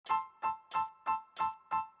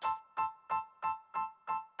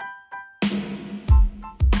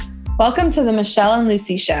Welcome to the Michelle and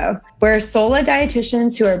Lucy Show. We're Sola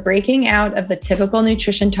dietitians who are breaking out of the typical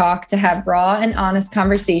nutrition talk to have raw and honest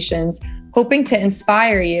conversations, hoping to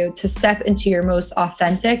inspire you to step into your most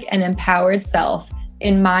authentic and empowered self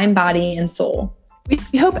in mind, body, and soul.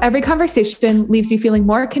 We hope every conversation leaves you feeling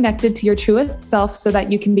more connected to your truest self so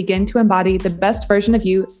that you can begin to embody the best version of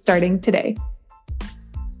you starting today.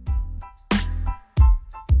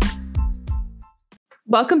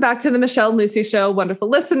 Welcome back to the Michelle and Lucy Show, wonderful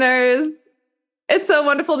listeners. It's so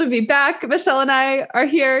wonderful to be back. Michelle and I are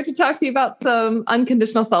here to talk to you about some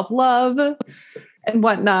unconditional self-love and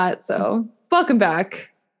whatnot. So welcome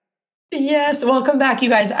back. Yes, welcome back, you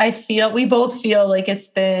guys. We both feel like it's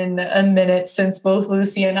been a minute since both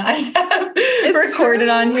Lucy and I have recorded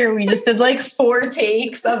on here. We just did like 4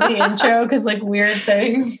 takes of the intro because like weird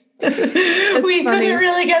things. We couldn't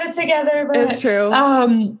really get it together. But, it's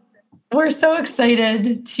true. We're so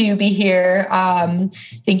excited to be here.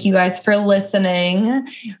 Thank you guys for listening.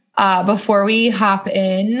 Before we hop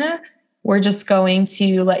in, we're just going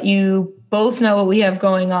to let you both know what we have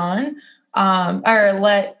going on, or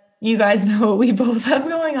let you guys know what we both have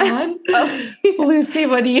going on. Lucy,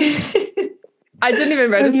 what do you... I didn't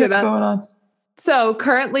even register that. Going on? So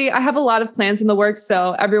currently I have a lot of plans in the works.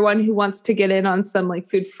 So everyone who wants to get in on some like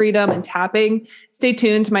food freedom and tapping, stay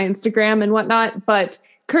tuned to my Instagram and whatnot. But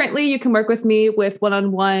currently you can work with me with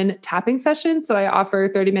one-on-one tapping sessions. So I offer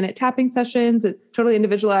 30-minute tapping sessions. It's totally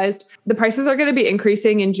individualized. The prices are going to be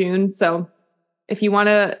increasing in June. So if you want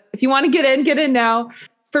to get in now.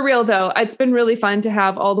 For real though, it's been really fun to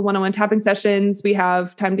have all the one-on-one tapping sessions. We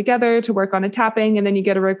have time together to work on a tapping, and then you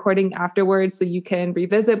get a recording afterwards so you can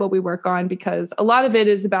revisit what we work on, because a lot of it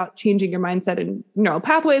is about changing your mindset and neural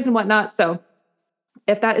pathways and whatnot. So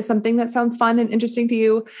if that is something that sounds fun and interesting to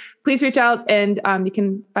you, please reach out, and you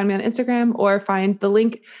can find me on Instagram or find the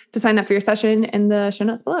link to sign up for your session in the show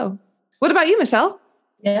notes below. What about you, Michelle?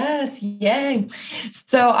 Yes. Yay.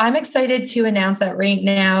 So I'm excited to announce that right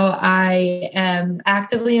now I am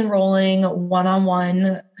actively enrolling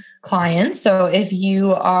one-on-one clients. So if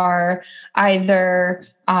you are either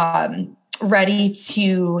ready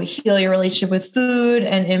to heal your relationship with food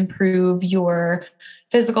and improve your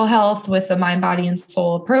physical health with a mind, body, and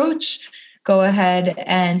soul approach, go ahead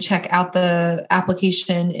and check out the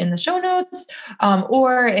application in the show notes.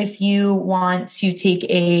 Or if you want to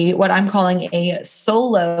take what I'm calling a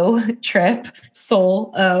solo trip,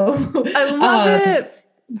 Soul-O. I love it.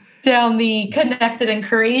 Down the Connected and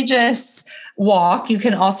Courageous walk, you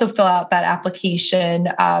can also fill out that application.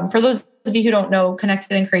 For those of you who don't know,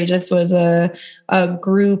 Connected and Courageous was a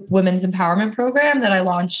group women's empowerment program that I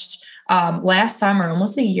launched last summer,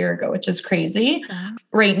 almost a year ago, which is crazy.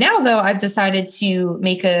 Right now, though, I've decided to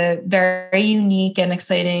make a very unique and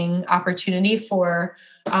exciting opportunity for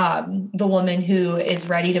the woman who is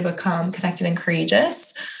ready to become connected and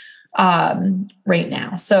courageous right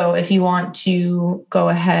now. So if you want to go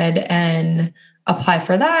ahead and apply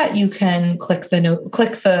for that, you can click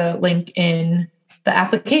the link in the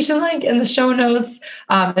application link in the show notes.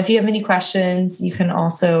 If you have any questions, you can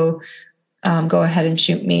also go ahead and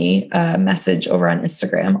shoot me a message over on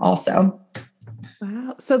Instagram also.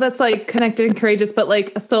 Wow. So that's like Connected and Courageous, but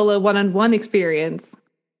like a solo one-on-one experience.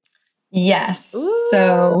 Yes. Ooh.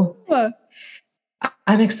 So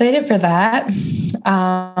I'm excited for that.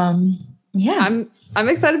 Yeah. I'm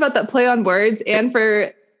excited about that play on words, and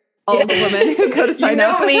for all the women who go to sign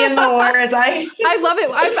up. You know me and the words. I love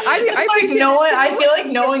it. I appreciate I feel like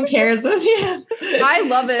no one cares. I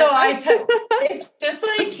love it. So it just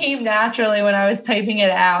like came naturally when I was typing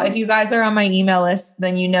it out. If you guys are on my email list,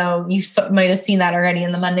 then you might have seen that already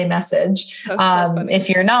in the Monday message. If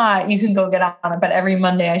you're not, you can go get on it. But every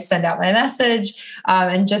Monday I send out my message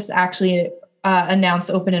and just actually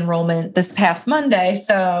announce open enrollment this past Monday.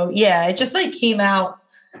 So yeah, it just like came out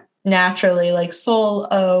naturally, like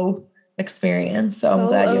Soul-O experience. So I'm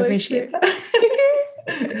glad you appreciate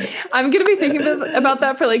that. I'm going to be thinking about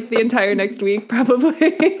that for like the entire next week, probably.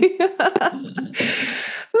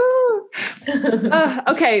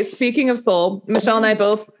 Okay. Speaking of soul, Michelle and I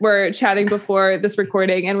both were chatting before this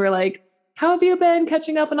recording, and we're like, how have you been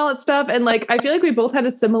catching up and all that stuff? And like, I feel like we both had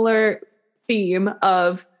a similar theme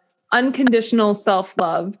of unconditional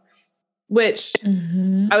self-love, which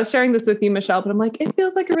I was sharing this with you, Michelle, but I'm like, it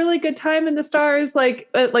feels like a really good time in the stars, like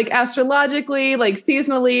astrologically, like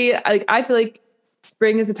seasonally. Like I feel like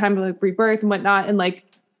spring is a time of like rebirth and whatnot. And like,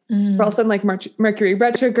 we're also in like Mercury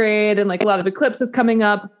retrograde, and like a lot of eclipses coming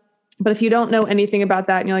up. But if you don't know anything about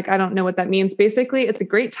that and you're like, I don't know what that means, basically it's a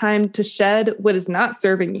great time to shed what is not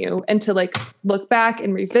serving you and to like look back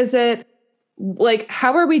and revisit like,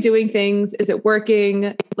 how are we doing things? Is it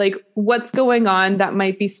working? Like, what's going on that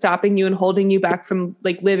might be stopping you and holding you back from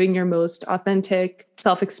like living your most authentic,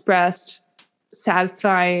 self-expressed,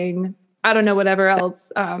 satisfying, I don't know, whatever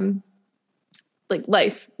else, like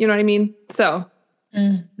life, you know what I mean? So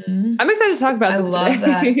I'm excited to talk about this love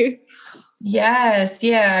today. That. Yes.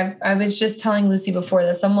 Yeah. I was just telling Lucy before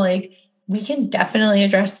this, I'm like, we can definitely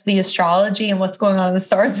address the astrology and what's going on in the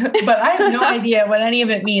stars, but I have no idea what any of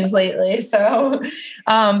it means lately. So,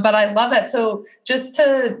 but I love that. So just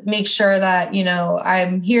to make sure that, you know,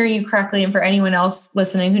 I'm hearing you correctly. And for anyone else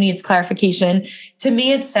listening who needs clarification, to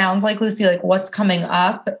me, it sounds like, Lucy, like what's coming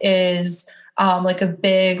up is like a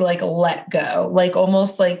big, like, let go, like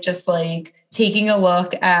almost like just like taking a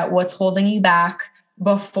look at what's holding you back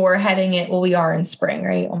before heading it. Well, we are in spring,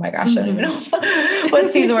 right? Oh my gosh, I don't even know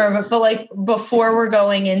what season we're in, but like before we're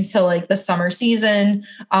going into like the summer season,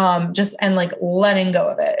 just, and like letting go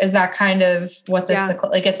of it. Is that kind of what this,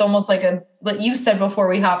 like, it's almost like a, like you said before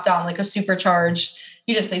we hopped on, like a supercharged,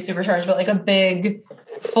 you didn't say supercharged, but like a big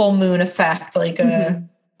full moon effect, like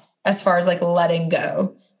as far as like letting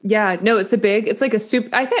go. Yeah, no, it's like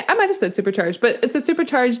a I think I might've said supercharged, but it's a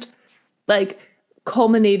supercharged, like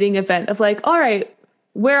culminating event of like, all right,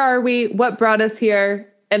 where are we? What brought us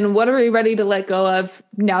here? And what are we ready to let go of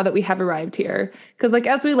now that we have arrived here? Because like,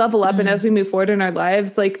 as we level up and as we move forward in our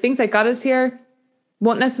lives, like things that got us here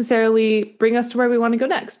won't necessarily bring us to where we want to go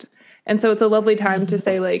next. And so it's a lovely time to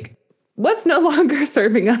say like, what's no longer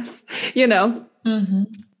serving us, you know?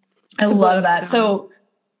 I love that. So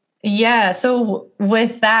yeah. So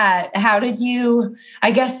with that, how did you,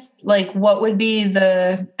 I guess, like, what would be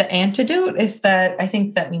the antidote if that, I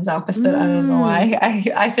think that means opposite. I don't know why.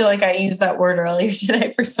 I feel like I used that word earlier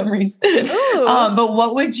today for some reason. But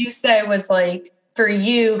what would you say was like for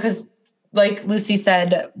you? Cause like Lucy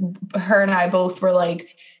said, her and I both were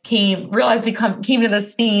like, came to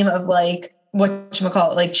this theme of like,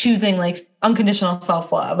 whatchamacallit, like choosing like unconditional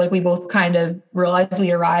self-love. Like we both kind of realized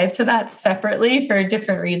we arrived to that separately for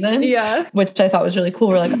different reasons. Yeah. Which I thought was really cool.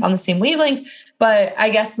 We're like on the same wavelength. But I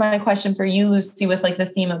guess my question for you, Lucy, with like the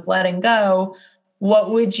theme of letting go, what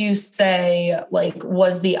would you say like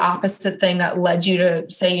was the opposite thing that led you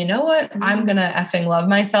to say, you know what, I'm going to effing love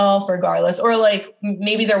myself regardless? Or like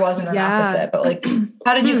maybe there wasn't an opposite, but like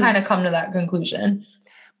how did you kind of come to that conclusion?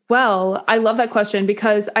 Well, I love that question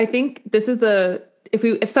because I think this is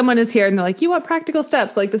if someone is here and they're like, you want practical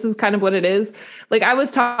steps, like this is kind of what it is. Like I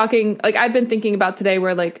was talking, like I've been thinking about today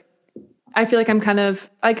where like, I feel like I'm kind of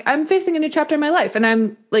like, I'm facing a new chapter in my life and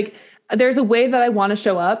I'm like, there's a way that I want to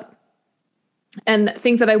show up and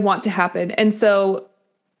things that I want to happen. And so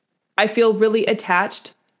I feel really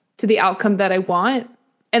attached to the outcome that I want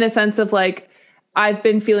in a sense of like, I've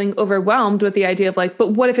been feeling overwhelmed with the idea of like,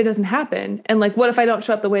 but what if it doesn't happen? And like, what if I don't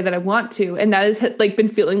show up the way that I want to? And that has like been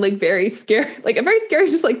feeling like very scary, like a very scary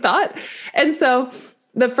just like thought. And so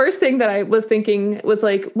the first thing that I was thinking was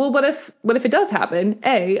like, well, what if it does happen?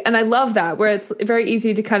 And I love that where it's very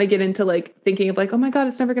easy to kind of get into like thinking of like, oh my God,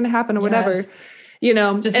 it's never going to happen or whatever, you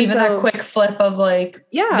know, just even that quick flip of like,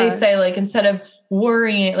 they say like, instead of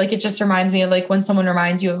worrying, like, it just reminds me of like when someone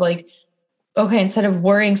reminds you of like, okay, instead of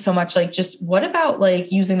worrying so much, like just what about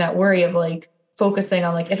like using that worry of like focusing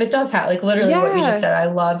on like, if it does happen, like literally what you just said, I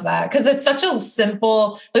love that. Cause it's such a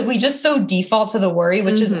simple, like we just so default to the worry,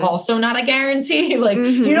 which is also not a guarantee. Like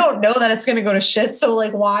you don't know that it's going to go to shit. So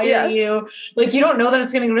like, why are you like, you don't know that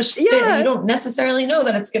it's going to go to shit and you don't necessarily know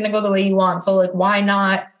that it's going to go the way you want. So like, why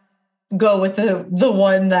not go with the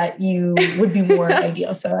one that you would be more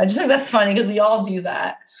ideal? So I just think that's funny because we all do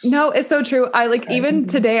that. No, it's so true. I like, even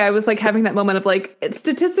today I was like having that moment of like,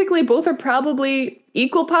 statistically, both are probably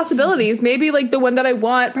equal possibilities. Maybe like the one that I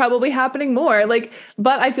want probably happening more like,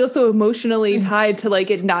 but I feel so emotionally tied to like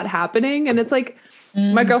it not happening. And it's like,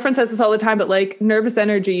 my girlfriend says this all the time, but like nervous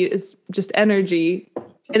energy is just energy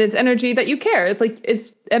and it's energy that you care. It's like,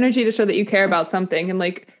 it's energy to show that you care about something. And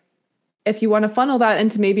like, if you want to funnel that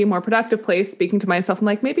into maybe a more productive place, speaking to myself, I'm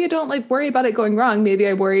like, maybe I don't like worry about it going wrong. Maybe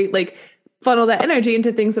I worry, like funnel that energy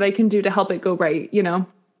into things that I can do to help it go right, you know,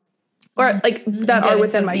 or like that are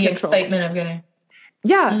within my control. Excitement of getting.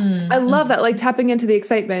 Yeah. I love that. Like tapping into the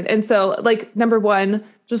excitement. And so like, number one,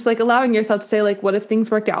 just like allowing yourself to say like, what if things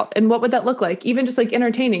worked out and what would that look like? Even just like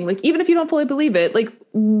entertaining, like, even if you don't fully believe it, like,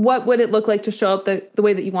 what would it look like to show up the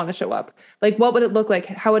way that you want to show up? Like, what would it look like?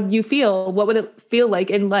 How would you feel? What would it feel like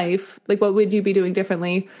in life? Like, what would you be doing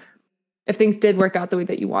differently if things did work out the way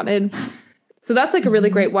that you wanted? So that's like a really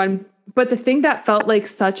great one. But the thing that felt like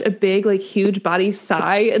such a big, like huge body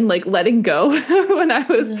sigh and like letting go when I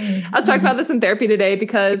was talking about this in therapy today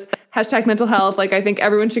because #mental health, like I think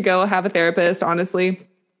everyone should go have a therapist, honestly.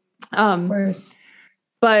 Of course.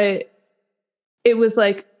 But it was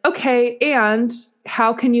like, okay, and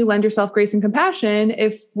how can you lend yourself grace and compassion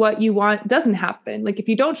if what you want doesn't happen? Like if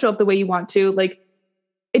you don't show up the way you want to, like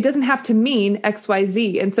it doesn't have to mean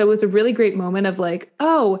XYZ. And so it was a really great moment of like,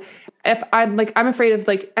 oh, if I'm afraid of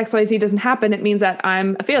like XYZ doesn't happen, it means that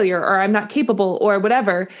I'm a failure or I'm not capable or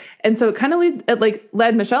whatever. And so it kind of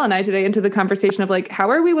led Michelle and I today into the conversation of like, how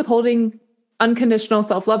are we withholding unconditional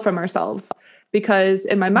self-love from ourselves? Because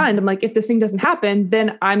in my mind, I'm like, if this thing doesn't happen,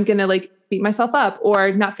 then I'm going to like beat myself up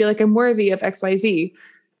or not feel like I'm worthy of XYZ.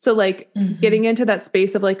 So like getting into that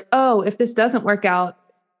space of like, oh, if this doesn't work out,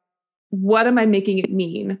 what am I making it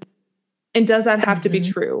mean? And does that have to be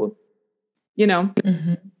true? You know?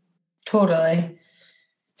 Totally.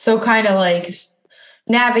 So kind of like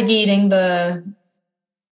navigating the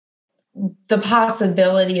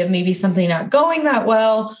possibility of maybe something not going that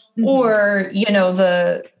well, or, you know,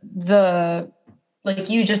 the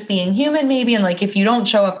like you just being human maybe. And like, if you don't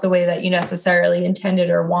show up the way that you necessarily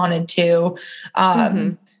intended or wanted to,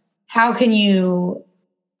 how can you,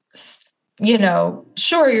 you know,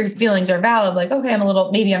 sure, your feelings are valid. Like, okay,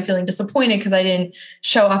 maybe I'm feeling disappointed because I didn't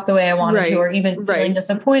show up the way I wanted to, or even feeling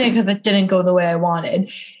disappointed because it didn't go the way I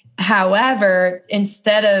wanted. However,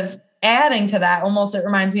 instead of adding to that, almost it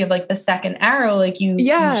reminds me of like the second arrow, like you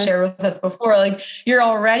shared with us before, like you're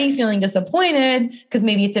already feeling disappointed because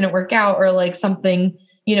maybe it didn't work out or like something,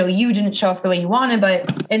 you know, you didn't show up the way you wanted,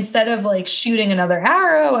 but instead of like shooting another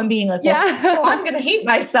arrow and being like, well, so I'm going to hate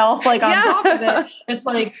myself, like on top of it, it's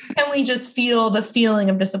like, can we just feel the feeling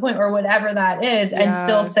of disappointment or whatever that is and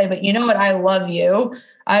still say, but you know what? I love you.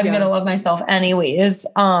 I'm going to love myself anyways.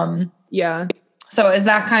 So is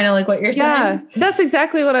that kind of like what you're saying? Yeah, that's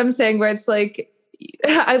exactly what I'm saying, where it's like,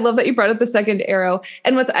 I love that you brought up the second arrow.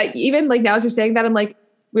 And even like now as you're saying that, I'm like,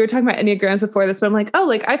 we were talking about Enneagrams before this, but I'm like, oh,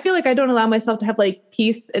 like, I feel like I don't allow myself to have like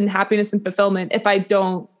peace and happiness and fulfillment if I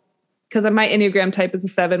don't, because my Enneagram type is a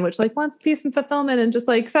 7, which like wants peace and fulfillment and just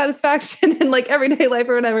like satisfaction in like everyday life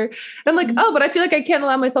or whatever. And I'm like, oh, but I feel like I can't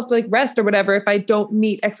allow myself to like rest or whatever if I don't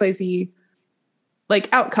meet XYZ like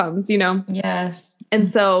outcomes, you know? Yes. And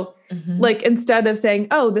so like, instead of saying,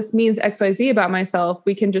 oh, this means XYZ about myself,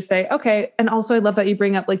 we can just say, okay. And also I love that you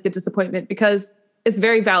bring up like the disappointment because it's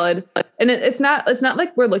very valid. And it's not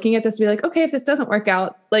like we're looking at this to be like, okay, if this doesn't work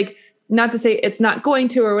out, like not to say it's not going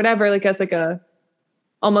to, or whatever, like as like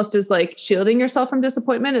almost as like shielding yourself from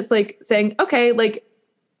disappointment. It's like saying, okay, like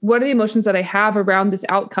what are the emotions that I have around this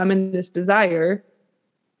outcome and this desire?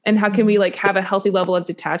 And how can we like have a healthy level of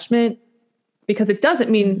detachment? Because it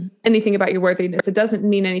doesn't mean anything about your worthiness. It doesn't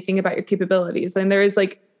mean anything about your capabilities. And there is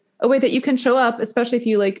like a way that you can show up, especially if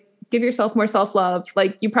you like give yourself more self-love,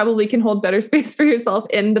 like you probably can hold better space for yourself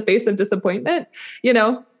in the face of disappointment, you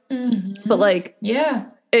know? But like,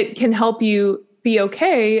 it can help you be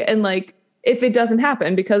okay. And like, if it doesn't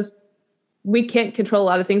happen, because we can't control a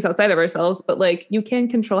lot of things outside of ourselves, but like you can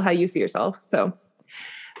control how you see yourself. So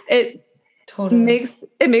it makes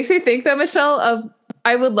me think though, Michelle,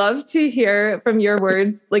 I would love to hear from your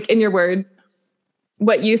words, like in your words,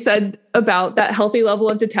 what you said about that healthy level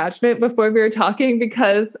of detachment before we were talking,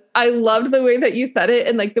 because I loved the way that you said it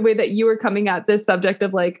and like the way that you were coming at this subject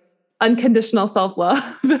of like unconditional self-love.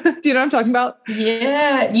 Do you know what I'm talking about?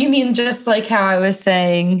 Yeah. You mean just like how I was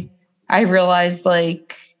saying, I realized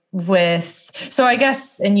like so I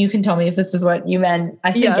guess, and you can tell me if this is what you meant.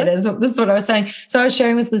 I think it is. This is what I was saying. So I was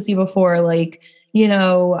sharing with Lucy before, like, you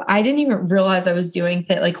know, I didn't even realize I was doing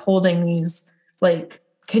like holding these like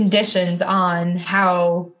conditions on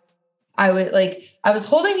how I was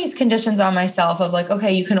holding these conditions on myself of like,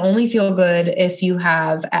 okay, you can only feel good if you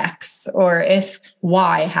have X or if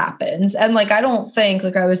Y happens. And like, I don't think,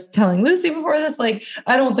 like I was telling Lucy before this, like,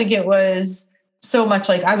 I don't think it was so much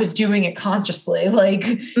like I was doing it consciously, like,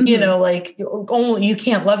 you know, like only you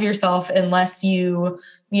can't love yourself unless you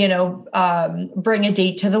bring a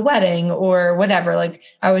date to the wedding or whatever. Like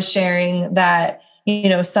I was sharing that, you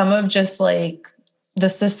know, some of just like the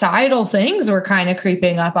societal things were kind of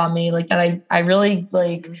creeping up on me, like that I really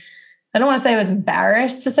like, I don't want to say I was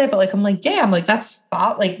embarrassed to say, but like, I'm like, damn, like that's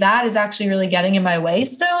like that is actually really getting in my way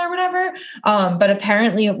still or whatever. But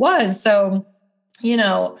apparently it was. So, you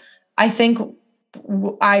know, I think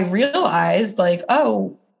I realized like,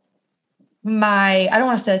 oh, I don't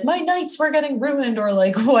want to say like my nights were getting ruined or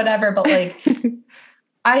like whatever, but like,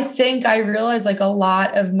 I think I realized like a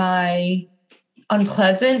lot of my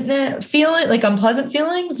unpleasant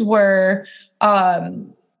feelings were,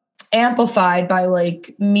 amplified by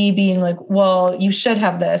like me being like, well, you should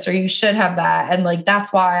have this or you should have that. And like,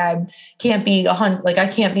 that's why I can't be I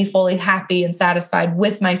can't be fully happy and satisfied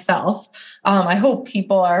with myself. I hope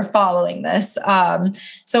people are following this.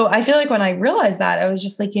 So I feel like when I realized that, I was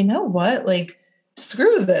just like, you know what, like,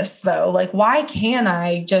 screw this though. Like, why can't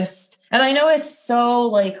I just, and I know it's so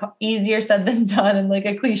like easier said than done and like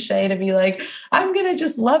a cliche to be like, I'm going to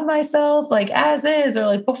just love myself like as is, or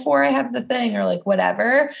like before I have the thing or like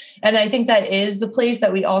whatever. And I think that is the place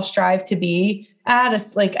that we all strive to be at.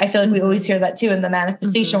 It's like, I feel like we always hear that too in the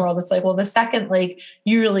manifestation world. It's like, well, the second like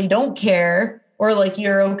you really don't care or like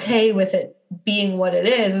you're okay with it being what it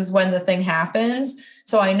is when the thing happens.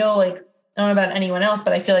 So I know like, I don't know about anyone else,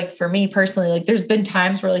 but I feel like for me personally, like there's been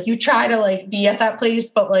times where like you try to like be at that place,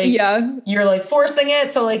 but like you're like forcing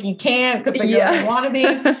it. So like you can't because you don't want to be.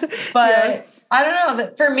 But I don't know,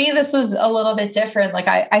 that for me, this was a little bit different. Like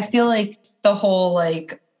I feel like the whole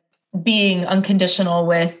like being unconditional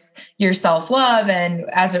with your self-love and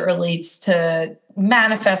as it relates to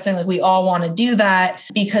manifesting, like we all want to do that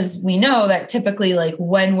because we know that typically like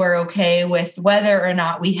when we're okay with whether or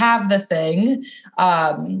not we have the thing,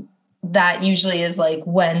 that usually is like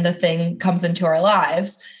when the thing comes into our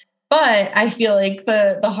lives. But I feel like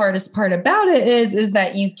the hardest part about it is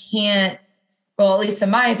that you can't, well, at least in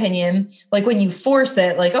my opinion, like when you force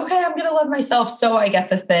it, like, okay, I'm going to love myself so I get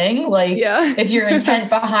the thing. Like if your intent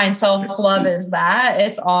behind self-love is that,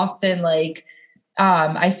 it's often like,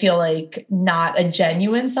 I feel like not a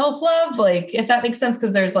genuine self-love, like if that makes sense.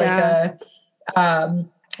 Cause there's like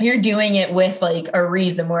you're doing it with like a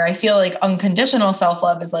reason, where I feel like unconditional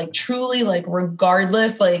self-love is like truly like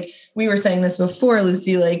regardless, like we were saying this before,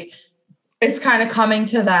 Lucy, like it's kind of coming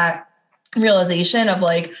to that realization of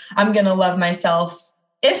like, I'm going to love myself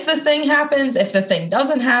if the thing happens, if the thing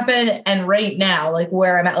doesn't happen. And right now, like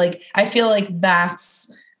where I'm at, like, I feel like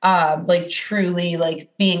that's like truly like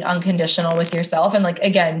being unconditional with yourself. And like,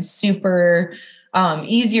 again, super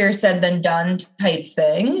easier said than done type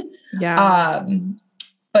thing.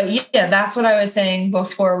 But yeah, that's what I was saying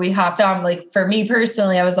before we hopped on. Like for me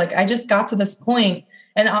personally, I was like, I just got to this point.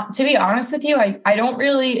 And to be honest with you, I don't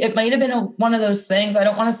really, it might've been one of those things. I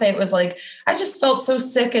don't want to say it was like, I just felt so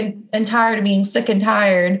sick and tired of being sick and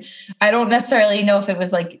tired. I don't necessarily know if it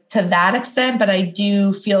was like to that extent, but I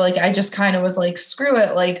do feel like I just kind of was like, screw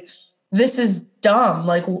it. Like, this is dumb.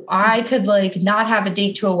 Like I could like not have a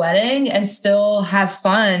date to a wedding and still have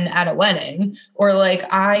fun at a wedding, or like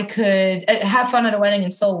I could have fun at a wedding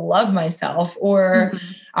and still love myself, or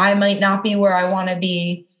I might not be where I want to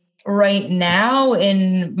be right now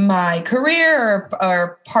in my career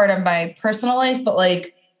or part of my personal life, but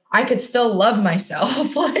like I could still love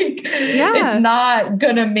myself. Like it's not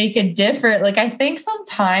gonna make a difference. Like I think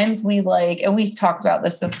sometimes we like, and we've talked about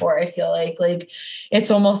this before, I feel like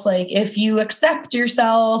it's almost like if you accept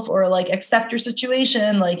yourself or like accept your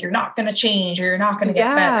situation, like you're not gonna change or you're not gonna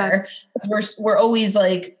get better. We're always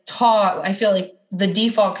like taught, I feel like the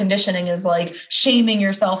default conditioning is like shaming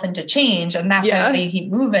yourself into change. And that's how you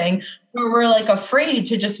keep moving. We're like afraid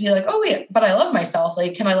to just be like, oh wait, but I love myself.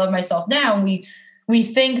 Like, can I love myself now? And we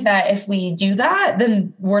think that if we do that,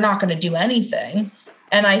 then we're not going to do anything.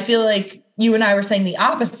 And I feel like you and I were saying the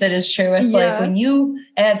opposite is true. It's like when you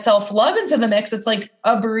add self-love into the mix, it's like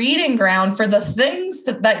a breeding ground for the things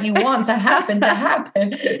that you want to happen.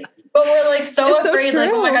 But we're like so afraid,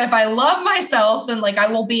 like, oh my God, if I love myself, then like I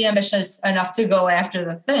won't be ambitious enough to go after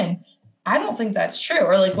the thing. I don't think that's true.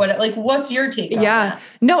 Or like what's your take on that?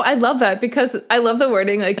 No, I love that because I love the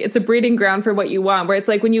wording. Like it's a breeding ground for what you want, where it's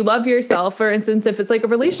like when you love yourself, for instance, if it's like a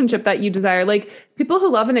relationship that you desire, like people who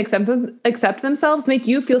love and accept themselves make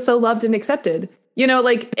you feel so loved and accepted. You know,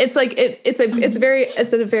 like it's like it's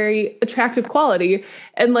a very attractive quality.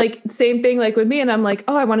 And like same thing like with me, and I'm like,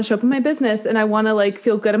 oh, I want to show up in my business and I want to like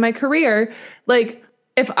feel good in my career. Like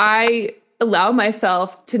if I allow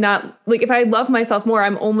myself to not, like, if I love myself more,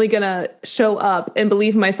 I'm only going to show up and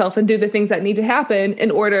believe in myself and do the things that need to happen in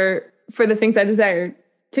order for the things I desire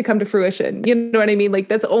to come to fruition. You know what I mean? Like,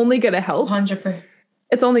 that's only going to help. 100%.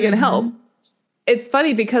 It's only going to help. It's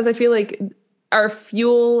funny because I feel like our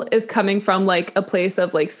fuel is coming from like a place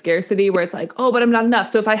of like scarcity where it's like, oh, but I'm not enough.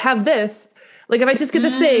 So if I have this, like, if I just get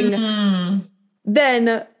this thing,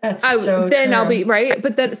 then I'll be right.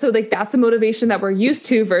 But then, so like, that's the motivation that we're used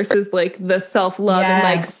to versus like the self-love and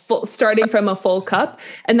like starting from a full cup.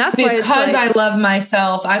 And that's because why it's like, I love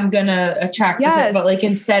myself, I'm going to attract it. But like,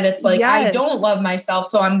 instead it's like, I don't love myself.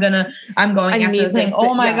 So I'm going after the thing.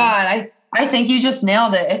 Oh my God. I think you just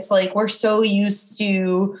nailed it. It's like, we're so used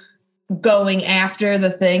to going after the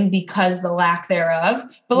thing because the lack thereof.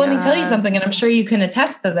 But let me tell you something, and I'm sure you can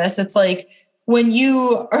attest to this. It's like, when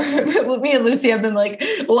you are, me and Lucy have been like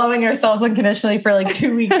loving ourselves unconditionally for like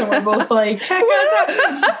 2 weeks and we're both like, check us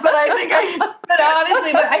out. But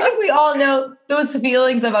I think we all know those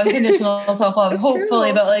feelings of unconditional self-love, hopefully.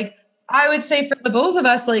 True. But like, I would say for the both of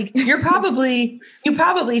us, like you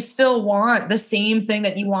probably still want the same thing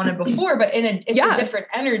that you wanted before, but it's a different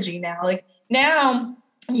energy now. Like now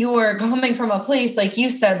you're coming from a place, like you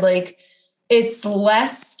said, like it's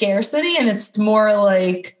less scarcity and it's more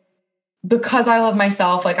like, because I love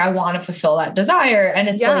myself, like I want to fulfill that desire. And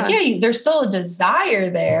it's like, there's still a desire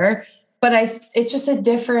there, but it's just a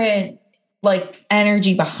different like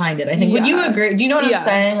energy behind it. I think. Would you agree? Do you know what I'm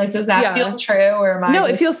saying? Like, does that feel true, or am I? No,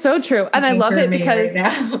 it feels so true, and I love it because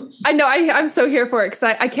I know I'm so here for it because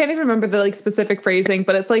I can't even remember the like specific phrasing,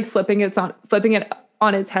 but it's like flipping it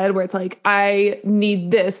on its head, where it's like I need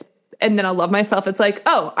this, and then I love myself. It's like,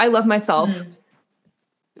 oh, I love myself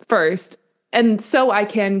first, and so I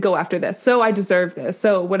can go after this. So I deserve this.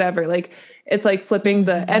 So whatever. Like it's like flipping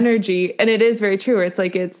the energy, and it is very true. It's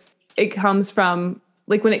like it comes from.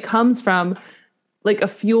 Like when it comes from like a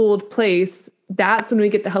fueled place, that's when we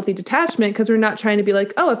get the healthy detachment, because we're not trying to be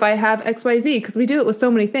like, oh, if I have XYZ, because we do it with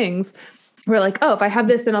so many things. We're like, oh, if I have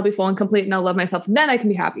this, then I'll be full and complete and I'll love myself. And then I can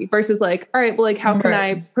be happy versus like, all right, well, like how can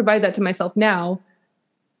I provide that to myself now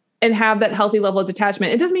and have that healthy level of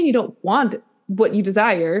detachment? It doesn't mean you don't want what you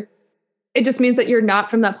desire. It just means that you're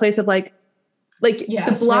not from that place of like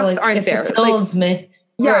the blocks aren't there. It fulfills me.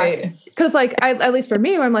 Yeah. Right. Cause like, at least for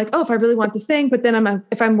me, where I'm like, oh, if I really want this thing, but then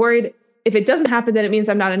if I'm worried, if it doesn't happen, then it means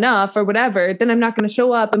I'm not enough or whatever, then I'm not going to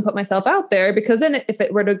show up and put myself out there, because then if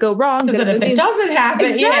it were to go wrong, then if it doesn't happen,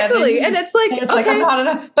 exactly. And it's like, like, I'm not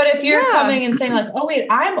enough. But if you're coming and saying like, oh wait,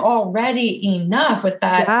 I'm already enough with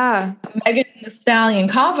that Megan Thee Stallion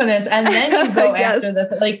confidence. And then you go after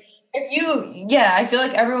the, like, I feel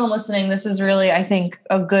like everyone listening, this is really, I think,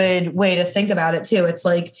 a good way to think about it too. It's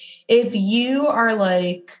like, if you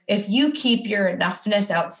keep your enoughness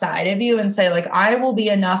outside of you and say like, I will be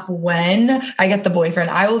enough when I get the boyfriend,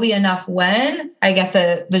 I will be enough when I get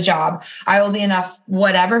the job, I will be enough,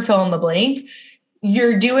 whatever, fill in the blank.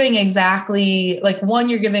 You're doing exactly like, one,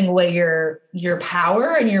 you're giving away your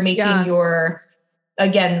power and you're making your,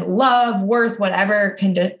 again, love, worth, whatever,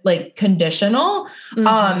 conditional.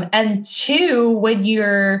 And two,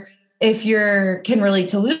 if you're can relate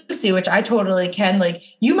to Lucy, which I totally can, like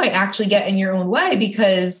you might actually get in your own way,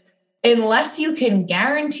 because unless you can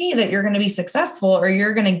guarantee that you're going to be successful or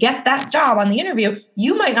you're going to get that job on the interview,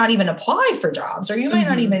 you might not even apply for jobs, or you might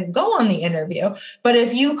not even go on the interview. But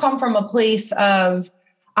if you come from a place of,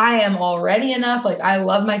 I am already enough, like I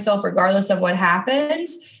love myself regardless of what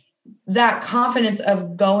happens, that confidence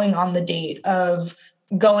of going on the date, of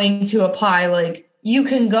going to apply, like you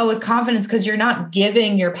can go with confidence because you're not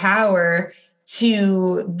giving your power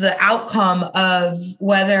to the outcome of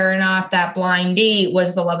whether or not that blind date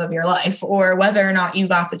was the love of your life or whether or not you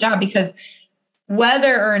got the job, because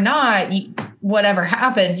whether or not whatever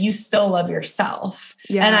happens, you still love yourself.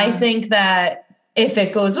 Yeah. And I think that if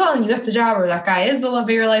it goes well and you get the job, or that guy is the love of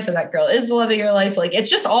your life, or that girl is the love of your life, like it's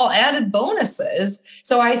just all added bonuses.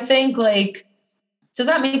 So I think like, does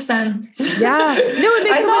that make sense? Yeah. No, it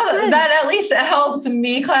makes I thought that at least helped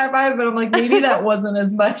me clarify, but I'm like, maybe that wasn't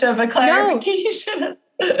as much of a clarification.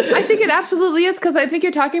 I think it absolutely is, because I think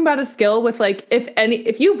you're talking about a skill with like,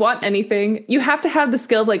 if you want anything, you have to have the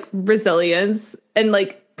skill of like resilience and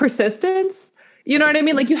like persistence. You know what I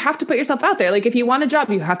mean? Like you have to put yourself out there. Like if you want a job,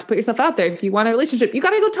 you have to put yourself out there. If you want a relationship, you got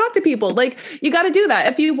to go talk to people. Like you got to do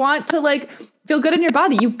that. If you want to like feel good in your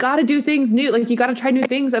body, you got to do things new. Like you got to try new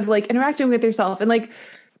things of like interacting with yourself. And like,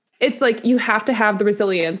 it's like, you have to have the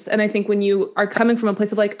resilience. And I think when you are coming from a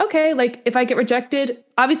place of like, okay, like if I get rejected,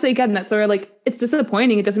 obviously again, that's sort of like, it's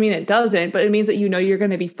disappointing. It doesn't mean it doesn't, but it means that, you know, you're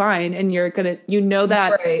going to be fine. And you're going to, you know,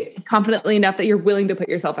 that confidently enough that you're willing to put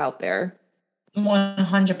yourself out there.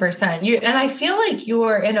 100%. And I feel like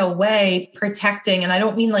you're in a way protecting, and I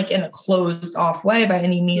don't mean like in a closed off way by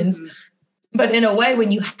any means, but in a way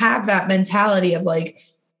when you have that mentality of like,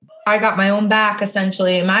 I got my own back,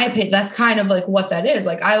 essentially, in my opinion, that's kind of like what that is.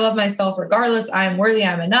 Like, I love myself regardless. I'm worthy.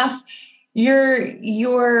 I'm enough.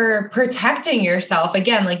 You're protecting yourself,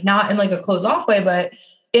 again, like not in like a closed off way, but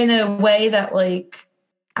in a way that like,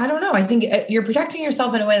 I don't know. I think you're protecting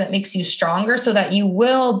yourself in a way that makes you stronger, so that you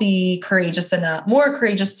will be courageous enough, more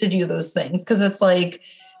courageous to do those things. Cause it's like,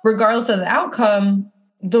 regardless of the outcome,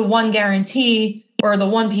 the one guarantee or the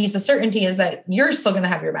one piece of certainty is that you're still going to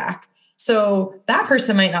have your back. So that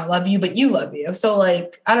person might not love you, but you love you. So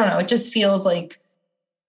like, I don't know. It just feels like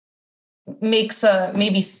makes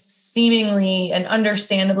maybe seemingly and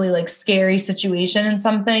understandably like scary situation in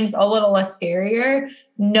some things a little less scarier,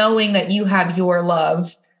 knowing that you have your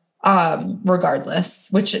love regardless,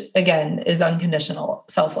 which again is unconditional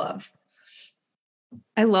self-love.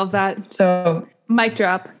 I love that. So mic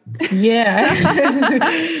drop. Yeah.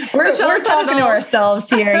 we're talking to ourselves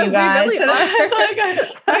here, you guys. We really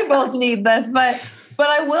we both need this, but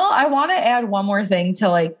I want to add one more thing to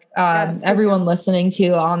like Yes, everyone listening to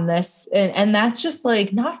on this. And that's just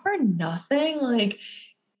like, not for nothing. Like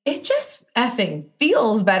it just effing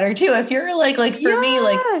feels better too. If you're like for me,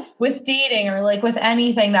 like with dating or like with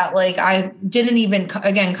anything that like I didn't even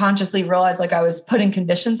again consciously realize like I was putting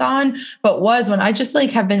conditions on, but was when I just like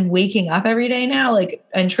have been waking up every day now, like,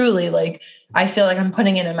 and truly like, I feel like I'm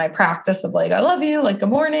putting it in my practice of like, I love you, like good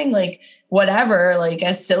morning, like whatever, like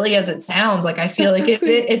as silly as it sounds, like I feel like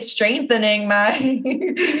it's strengthening my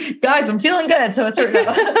guys, I'm feeling good. So it's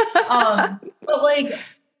but like,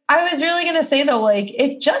 I was really going to say though, like,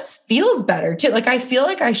 it just feels better too. Like, I feel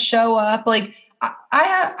like I show up, like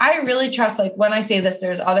I really trust, like when I say this,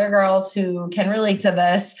 there's other girls who can relate to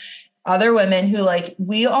this, other women who like,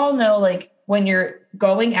 we all know, like when you're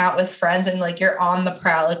going out with friends and like, you're on the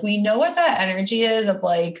prowl, like we know what that energy is of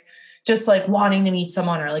like, just like wanting to meet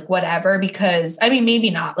someone or like whatever, because I mean, maybe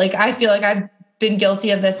not, like, I feel like I've been guilty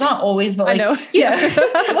of this, not always, but like, I know. Yeah.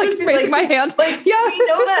 Like raising my hand. Like, yeah, we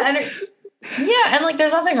know that energy. Yeah. And like,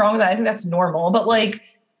 there's nothing wrong with that. I think that's normal,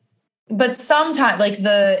 but sometimes like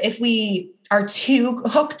if we are too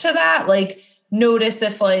hooked to that, like notice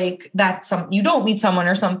if like that's you don't meet someone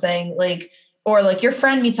or something like, or like your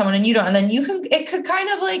friend meets someone and you don't, and then it could kind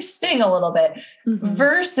of like sting a little bit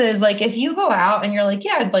versus like, if you go out and you're like,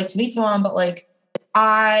 yeah, I'd like to meet someone, but like,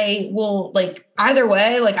 I will like either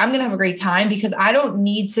way, like I'm going to have a great time because I don't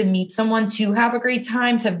need to meet someone to have a great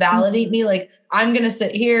time to validate me. Like I'm going to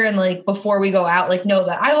sit here and like, before we go out, like know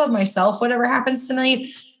that I love myself, whatever happens tonight,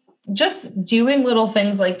 just doing little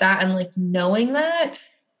things like that. And like knowing that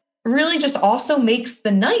really just also makes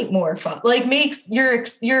the night more fun, like makes your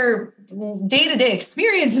day-to-day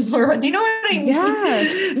experiences more fun. Do you know what I mean?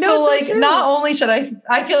 Yeah. No, so like, sure. not only should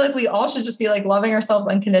I feel like we all should just be like loving ourselves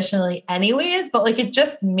unconditionally anyways, but like it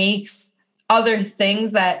just makes other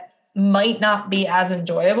things that might not be as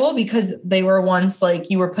enjoyable because they were once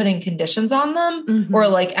like you were putting conditions on them or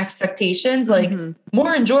like expectations, like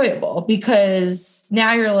more enjoyable because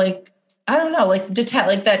now you're like, I don't know, like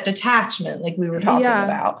like that detachment, like we were talking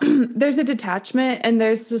about. There's a detachment and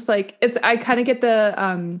there's just like, I kind of get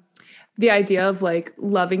the idea of like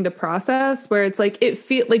loving the process where it's like, it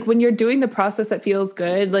feel like when you're doing the process that feels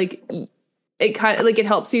good, like it kind of like, it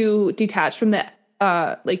helps you detach from the,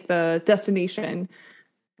 like the destination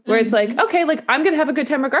where it's like, okay, like I'm going to have a good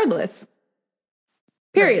time regardless.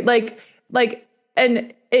 Period. Right. Like,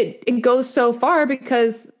 and it goes so far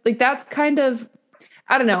because like, that's kind of,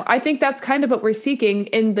 I don't know. I think that's kind of what we're seeking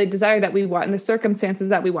in the desire that we want, in the circumstances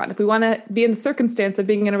that we want. If we want to be in the circumstance of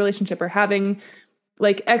being in a relationship or having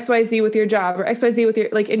like XYZ with your job or XYZ with your,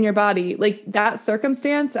 like in your body, like that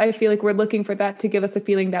circumstance, I feel like we're looking for that to give us a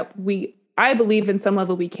feeling that I believe in some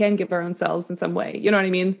level we can give our own selves in some way. You know what I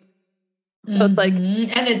mean? So it's like,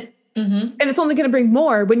 and it's only going to bring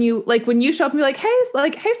more when you show up and be like,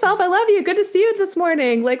 hey self, I love you. Good to see you this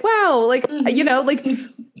morning. Like, wow. Like, you know, like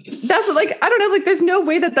that's like, I don't know, like there's no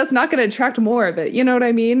way that that's not going to attract more of it. You know what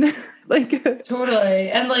I mean? Like totally.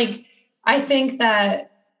 And like, I think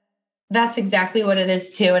that's exactly what it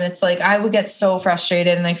is too. And it's like, I would get so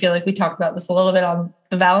frustrated. And I feel like we talked about this a little bit on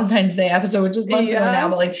the Valentine's Day episode, which is months ago now,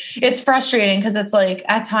 but like, it's frustrating because it's like,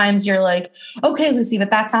 at times you're like, okay, Lucy, but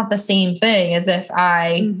that's not the same thing as if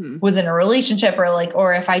I was in a relationship or like,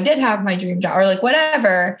 or if I did have my dream job or like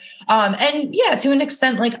whatever. And yeah, to an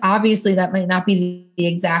extent, like, obviously that might not be the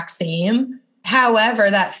exact same. However,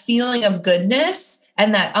 that feeling of goodness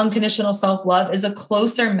and that unconditional self-love is a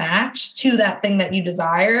closer match to that thing that you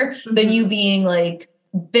desire than you being like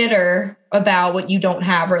bitter about what you don't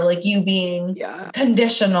have or like you being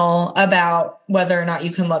conditional about whether or not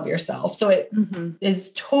you can love yourself. So it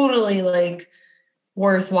is totally like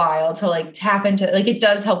worthwhile to like tap into, like it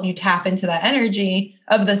does help you tap into that energy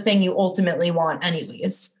of the thing you ultimately want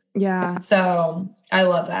anyways. Yeah. So I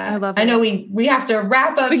love that. I love it. I know we have to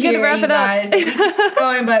wrap up here, gotta wrap it guys. up. Keep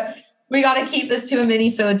going, but we got to keep this to a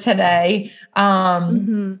mini-sode today.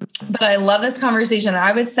 But I love this conversation.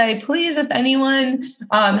 I would say, please, if anyone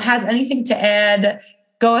has anything to add,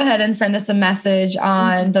 go ahead and send us a message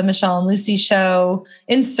on the Michelle and Lucy Show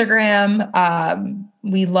Instagram.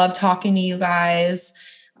 We love talking to you guys.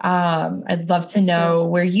 I'd love to know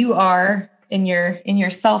where you are in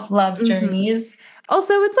your self-love journeys.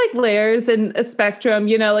 Also, it's like layers and a spectrum,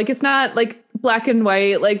 you know, like it's not like black and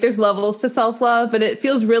white. Like there's levels to self-love, and it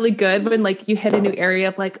feels really good when like you hit a new area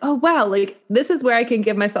of like, oh wow, like this is where I can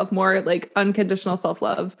give myself more like unconditional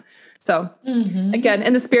self-love. So again,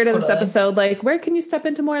 in the spirit of this episode, like where can you step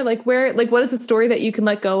into more? Like where, like what is the story that you can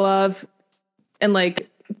let go of? And like,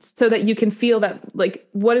 so that you can feel that like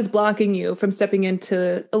what is blocking you from stepping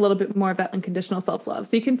into a little bit more of that unconditional self-love.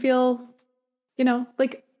 So you can feel, you know,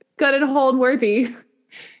 like good and whole and worthy,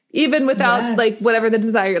 even without like whatever the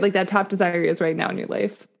desire, like that top desire is right now in your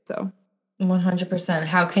life. So 100%.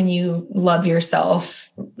 How can you love yourself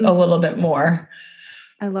a little bit more?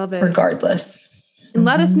 I love it. Regardless. And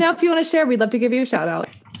let us know if you want to share. We'd love to give you a shout out.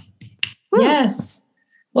 Woo. Yes.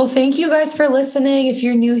 Well, thank you guys for listening. If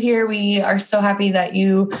you're new here, we are so happy that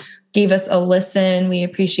you gave us a listen. We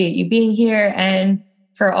appreciate you being here. And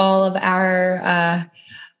for all of our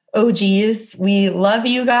OGs, we love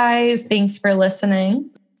you guys. Thanks for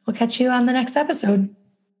listening. We'll catch you on the next episode.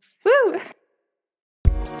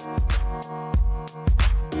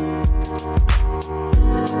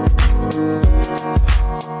 Woo!